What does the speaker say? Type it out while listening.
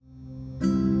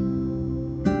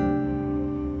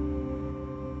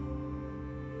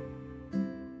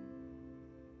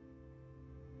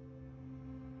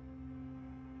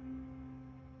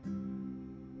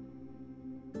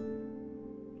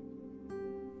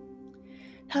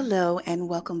Hello and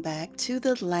welcome back to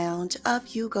the Lounge of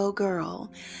You Go Girl.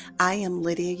 I am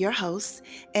Lydia, your host,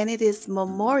 and it is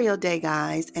Memorial Day,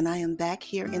 guys, and I am back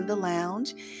here in the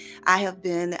lounge. I have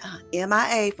been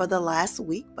MIA for the last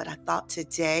week, but I thought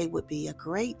today would be a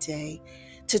great day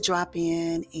to drop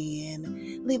in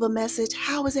and leave a message.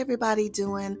 How is everybody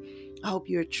doing? I hope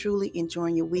you're truly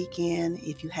enjoying your weekend.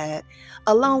 If you had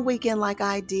a long weekend like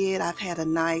I did, I've had a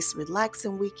nice,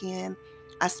 relaxing weekend.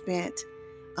 I spent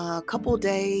a couple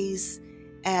days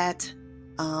at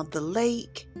the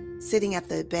lake, sitting at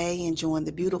the bay, enjoying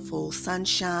the beautiful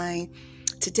sunshine.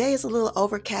 Today is a little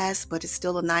overcast, but it's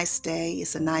still a nice day.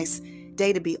 It's a nice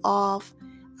day to be off.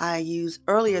 I used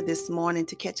earlier this morning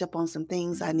to catch up on some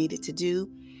things I needed to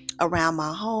do around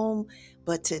my home,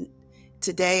 but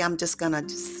today I'm just gonna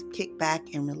just kick back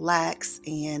and relax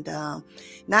and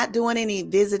not doing any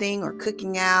visiting or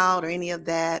cooking out or any of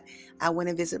that. I went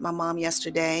and visited my mom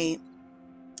yesterday.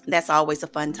 That's always a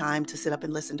fun time to sit up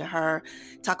and listen to her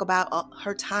talk about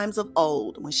her times of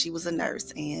old when she was a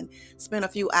nurse, and spent a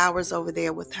few hours over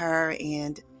there with her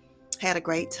and had a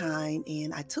great time.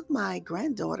 And I took my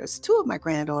granddaughters, two of my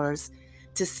granddaughters,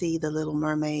 to see The Little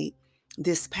Mermaid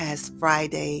this past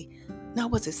Friday. No,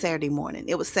 was it Saturday morning?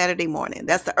 It was Saturday morning.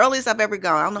 That's the earliest I've ever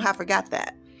gone. I don't know how I forgot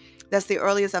that. That's the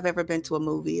earliest I've ever been to a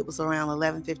movie. It was around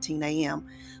 11:15 a.m.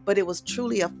 But it was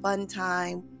truly a fun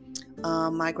time.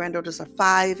 My granddaughters are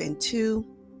 5 and 2,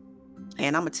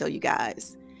 and I'm gonna tell you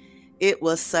guys, it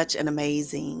was such an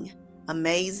amazing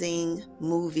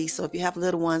movie. So if you have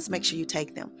little ones, make sure you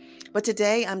take them. But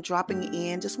today I'm dropping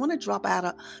in. Just want to drop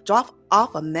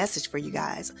off a message for you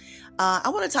guys. I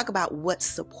want to talk about what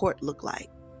support look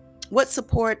like. What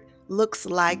support looks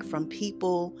like from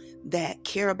people that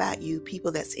care about you,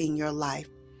 people that's in your life.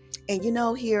 And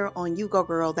here on You Go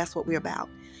Girl, that's what we're about.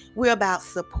 We're about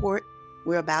support.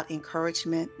 We're about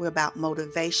encouragement. We're about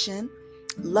motivation,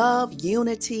 love,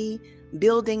 unity,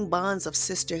 building bonds of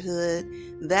sisterhood.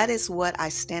 That is what I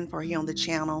stand for here on the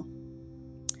channel.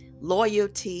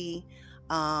 Loyalty,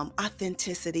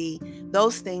 authenticity.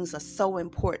 Those things are so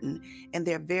important, and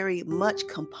they're very much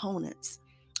components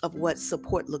of what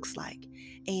support looks like.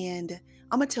 And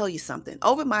I'm gonna tell you something.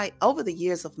 Over the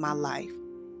years of my life,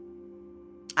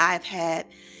 I've had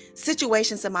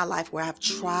situations in my life where I've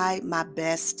tried my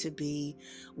best to be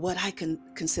what I can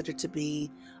consider to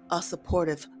be a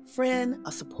supportive friend,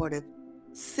 a supportive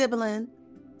sibling,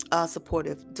 a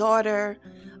supportive daughter,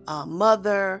 a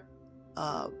mother,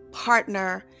 a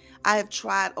partner. I have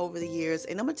tried over the years,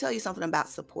 and I'm going to tell you something about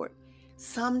support.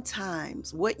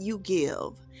 Sometimes what you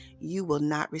give, you will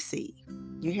not receive.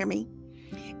 You hear me?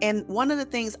 And one of the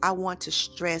things I want to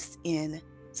stress in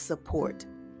support,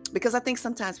 because I think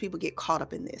sometimes people get caught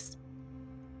up in this.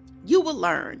 You will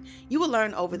learn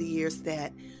over the years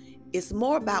that it's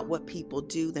more about what people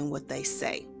do than what they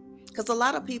say. Because a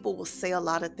lot of people will say a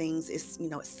lot of things. It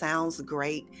sounds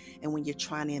great. And when you're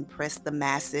trying to impress the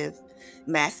masses,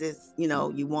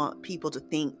 you want people to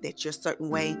think that you're a certain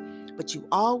way, but you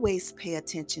always pay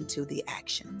attention to the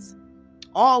actions.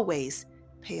 Always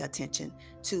pay attention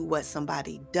to what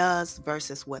somebody does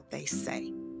versus what they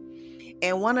say.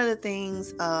 And one of the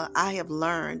things I have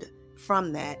learned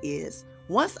from that is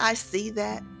once I see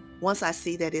that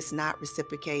it's not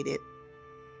reciprocated,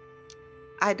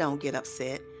 I don't get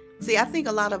upset. See, I think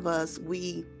a lot of us,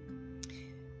 we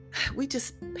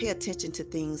just pay attention to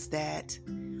things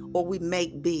or we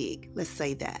make big, let's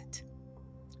say that,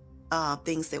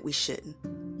 things that we shouldn't.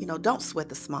 Don't sweat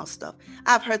the small stuff.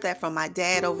 I've heard that from my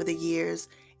dad over the years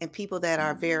and people that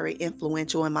are very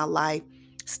influential in my life.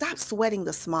 Stop sweating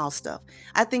the small stuff.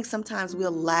 I think sometimes we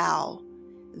allow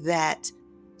that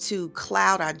to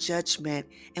cloud our judgment,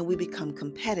 and we become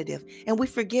competitive and we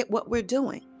forget what we're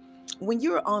doing. When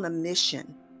you're on a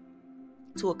mission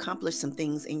to accomplish some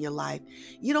things in your life,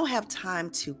 you don't have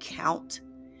time to count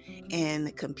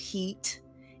and compete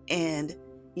and,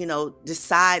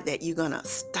 decide that you're going to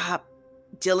stop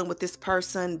dealing with this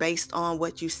person based on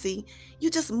what you see.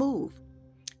 You just move.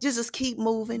 Just keep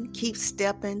moving, keep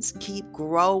stepping, keep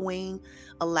growing,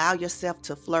 allow yourself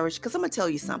to flourish. Because I'm going to tell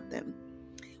you something.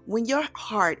 When your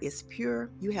heart is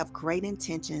pure, you have great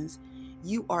intentions,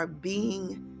 you are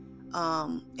being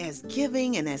as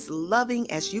giving and as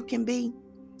loving as you can be,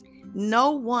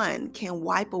 no one can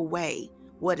wipe away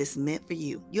what is meant for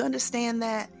you. You understand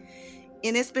that?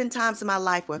 And it's been times in my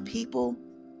life where people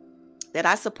that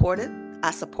I supported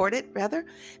rather,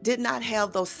 did not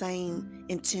have those same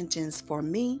intentions for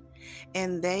me.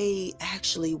 And they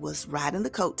actually was riding the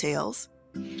coattails,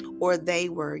 or they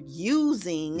were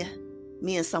using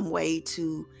me in some way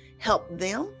to help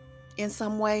them in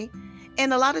some way.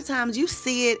 And a lot of times you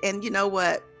see it, and you know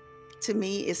what? to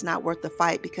me is not worth the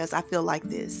fight, because I feel like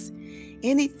this.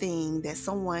 Anything that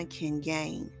someone can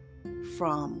gain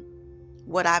from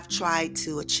what I've tried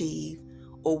to achieve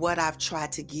or what I've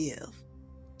tried to give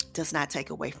does not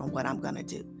take away from what I'm going to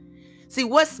do. See,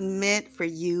 what's meant for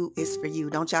you is for you.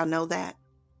 Don't y'all know that?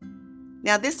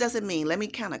 Now, this doesn't mean, let me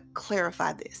kind of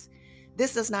clarify this.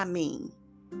 This does not mean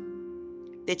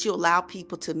that you allow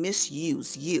people to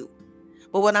misuse you.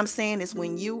 But what I'm saying is,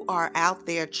 when you are out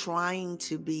there trying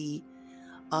to be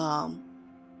um,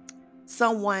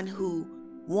 someone who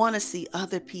want to see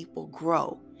other people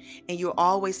grow, and you're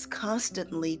always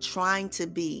constantly trying to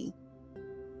be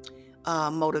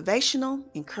motivational,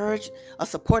 encourage, a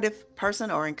supportive person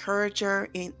or encourager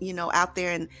in, out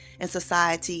there in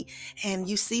society, and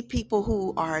you see people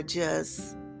who are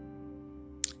just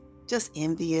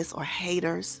envious or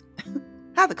haters.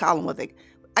 I have to call them what they,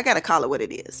 I got to call it what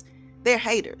it is. They're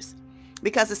haters.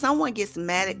 Because if someone gets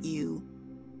mad at you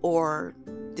or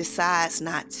decides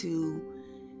not to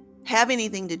have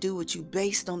anything to do with you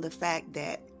based on the fact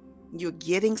that you're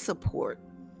getting support,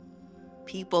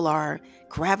 people are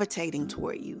gravitating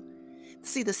toward you.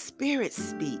 See, the spirit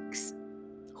speaks.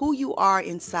 Who you are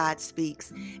inside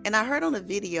speaks. And I heard on a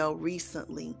video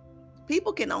recently,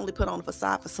 people can only put on a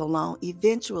facade for so long.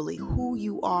 Eventually, who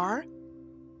you are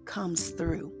comes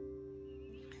through.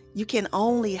 You can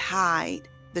only hide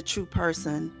the true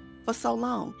person for so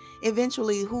long.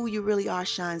 Eventually, who you really are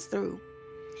shines through.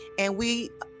 And we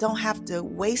don't have to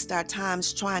waste our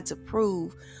times trying to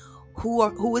prove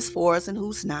who is for us and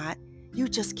who's not. You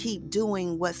just keep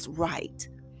doing what's right.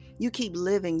 You keep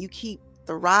living, you keep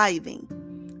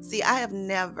thriving. See, I have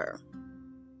never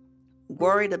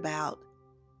worried about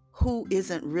who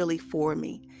isn't really for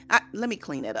me. Let me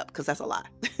clean that up, because that's a lie.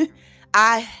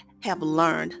 I have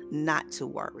learned not to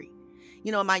worry.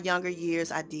 In my younger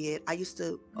years, I did. I used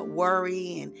to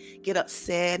worry and get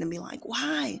upset and be like,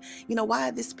 why?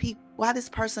 Why this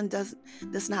person does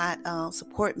not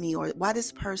support me, or why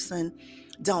this person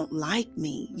don't like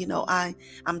me?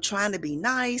 I'm trying to be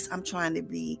nice. I'm trying to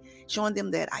be showing them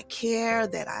that I care,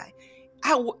 that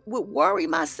would worry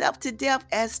myself to death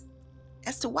as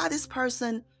to why this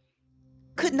person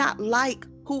could not like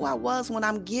who I was when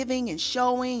I'm giving and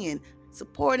showing and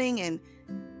supporting. And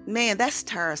man, that's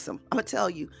tiresome. I'm going to tell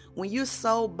you, when you're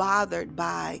so bothered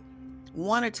by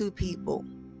one or two people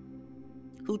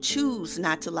who choose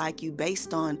not to like you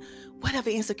based on whatever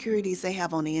insecurities they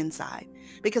have on the inside.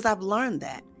 Because I've learned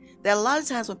that a lot of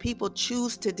times when people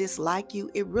choose to dislike you,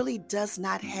 it really does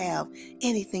not have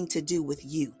anything to do with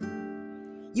you.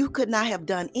 You could not have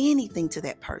done anything to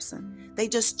that person. They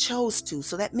just chose to.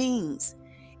 So that means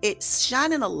it's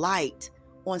shining a light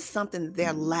on something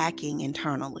they're lacking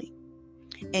internally.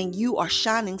 And you are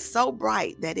shining so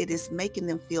bright that it is making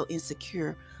them feel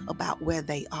insecure about where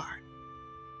they are.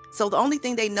 So the only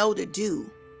thing they know to do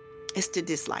is to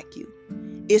dislike you,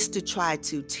 is to try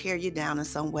to tear you down in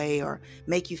some way or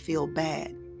make you feel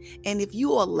bad. And if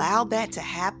you allow that to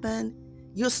happen,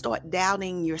 you'll start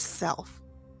doubting yourself.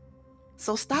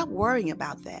 So stop worrying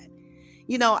about that.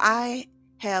 I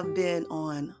have been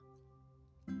on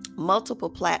multiple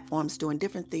platforms doing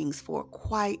different things for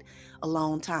quite a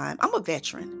long time. I'm a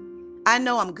veteran. I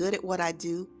know I'm good at what I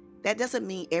do. That doesn't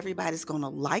mean everybody's going to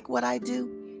like what I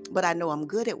do, but I know I'm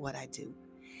good at what I do.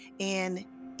 And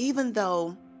even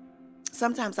though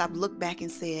sometimes I've looked back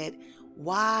and said,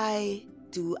 why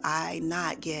do I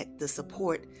not get the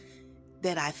support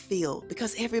that I feel?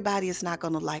 Because everybody is not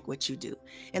going to like what you do.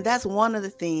 And that's one of the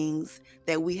things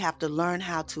that we have to learn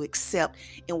how to accept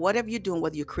in whatever you're doing,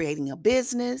 whether you're creating a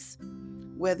business,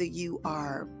 whether you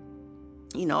are,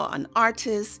 an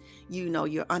artist,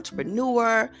 you're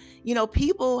entrepreneur,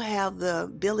 people have the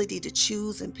ability to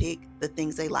choose and pick the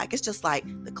things they like. It's just like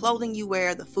the clothing you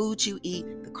wear, the food you eat,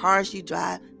 the cars you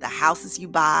drive, the houses you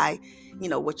buy,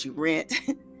 what you rent.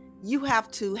 You have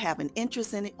to have an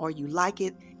interest in it, or you like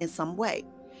it in some way.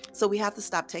 So we have to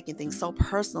stop taking things so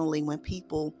personally when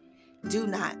people do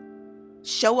not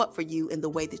show up for you in the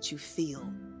way that you feel.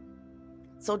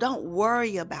 So don't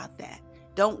worry about that.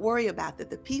 Don't worry about that.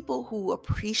 The people who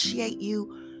appreciate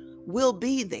you will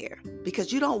be there,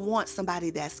 because you don't want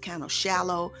somebody that's kind of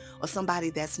shallow or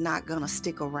somebody that's not going to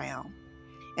stick around.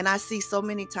 And I see so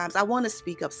many times, I want to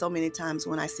speak up so many times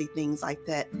when I see things like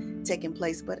that taking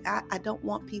place, but I don't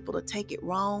want people to take it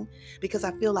wrong, because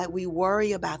I feel like we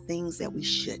worry about things that we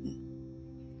shouldn't.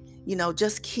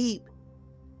 Just keep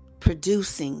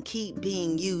producing, keep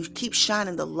being you, keep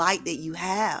shining the light that you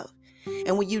have.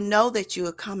 And when you know that you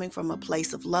are coming from a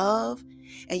place of love,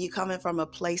 and you're coming from a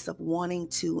place of wanting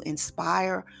to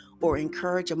inspire or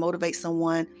encourage or motivate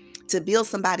someone to build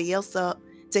somebody else up,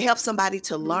 to help somebody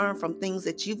to learn from things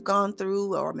that you've gone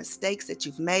through or mistakes that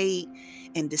you've made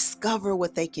and discover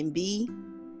what they can be,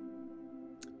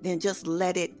 then just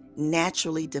let it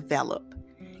naturally develop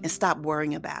and stop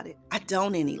worrying about it. I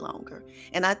don't any longer.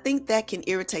 And I think that can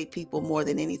irritate people more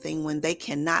than anything when they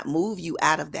cannot move you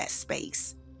out of that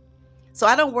space. So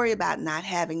I don't worry about not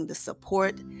having the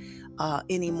support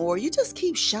anymore. You just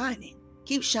keep shining.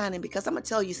 Keep shining, because I'm going to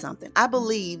tell you something. I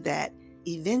believe that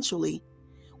eventually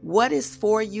what is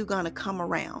for you going to come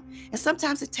around. And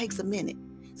sometimes it takes a minute.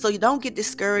 So you don't get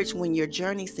discouraged when your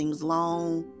journey seems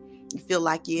long. You feel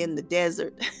like you're in the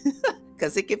desert,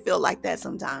 because it can feel like that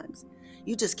sometimes.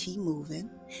 You just keep moving.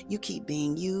 You keep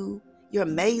being you, your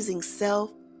amazing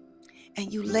self,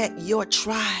 and you let your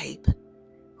tribe,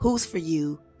 who's for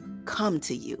you, come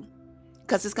to you.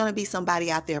 Because it's going to be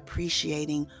somebody out there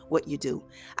appreciating what you do.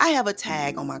 I have a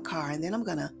tag on my car, and then I'm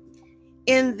going to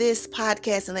end this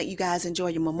podcast and let you guys enjoy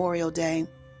your Memorial Day.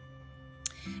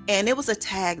 And it was a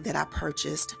tag that I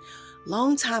purchased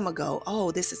long time ago.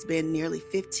 Oh, this has been nearly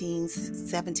 15,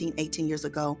 17, 18 years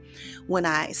ago, when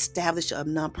I established a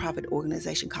nonprofit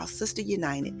organization called Sister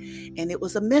United. And it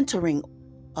was a mentoring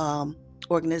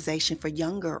organization for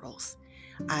young girls.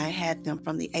 I had them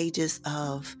from the ages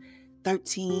of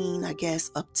 13, I guess,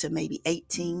 up to maybe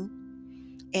 18.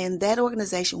 And that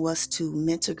organization was to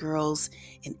mentor girls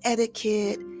in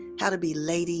etiquette, how to be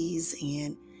ladies,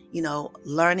 and,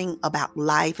 learning about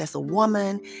life as a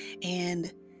woman.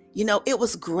 And, it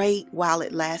was great while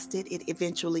it lasted. It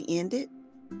eventually ended.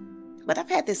 But I've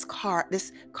had this car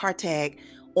tag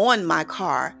on my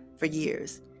car for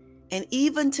years. And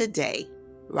even today,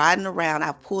 riding around,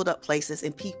 I've pulled up places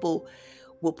and people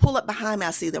will pull up behind me.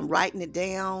 I see them writing it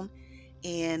down.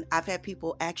 And I've had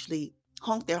people actually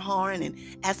honk their horn and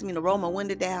ask me to roll my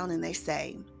window down, and they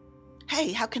say,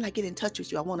 "Hey, how can I get in touch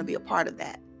with you? I want to be a part of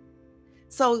that."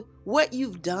 So what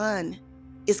you've done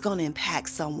is going to impact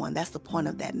someone. That's the point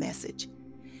of that message.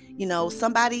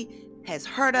 Somebody has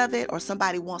heard of it or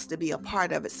somebody wants to be a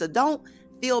part of it. So don't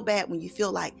feel bad when you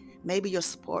feel like maybe your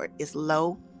support is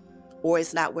low or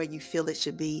it's not where you feel it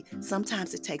should be.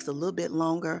 Sometimes it takes a little bit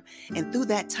longer. And through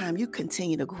that time, you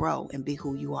continue to grow and be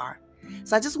who you are.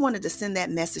 So I just wanted to send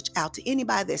that message out to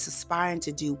anybody that's aspiring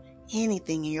to do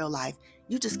anything in your life.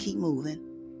 You just keep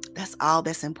moving. That's all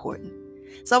that's important.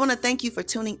 So I want to thank you for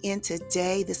tuning in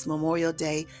today, this Memorial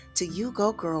Day, to You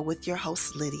Go Girl with your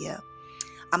host, Lydia.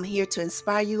 I'm here to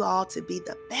inspire you all to be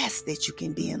the best that you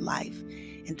can be in life.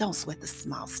 And don't sweat the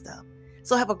small stuff.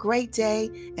 So have a great day,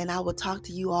 and I will talk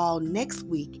to you all next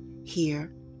week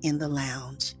here in the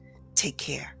lounge. Take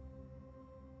care.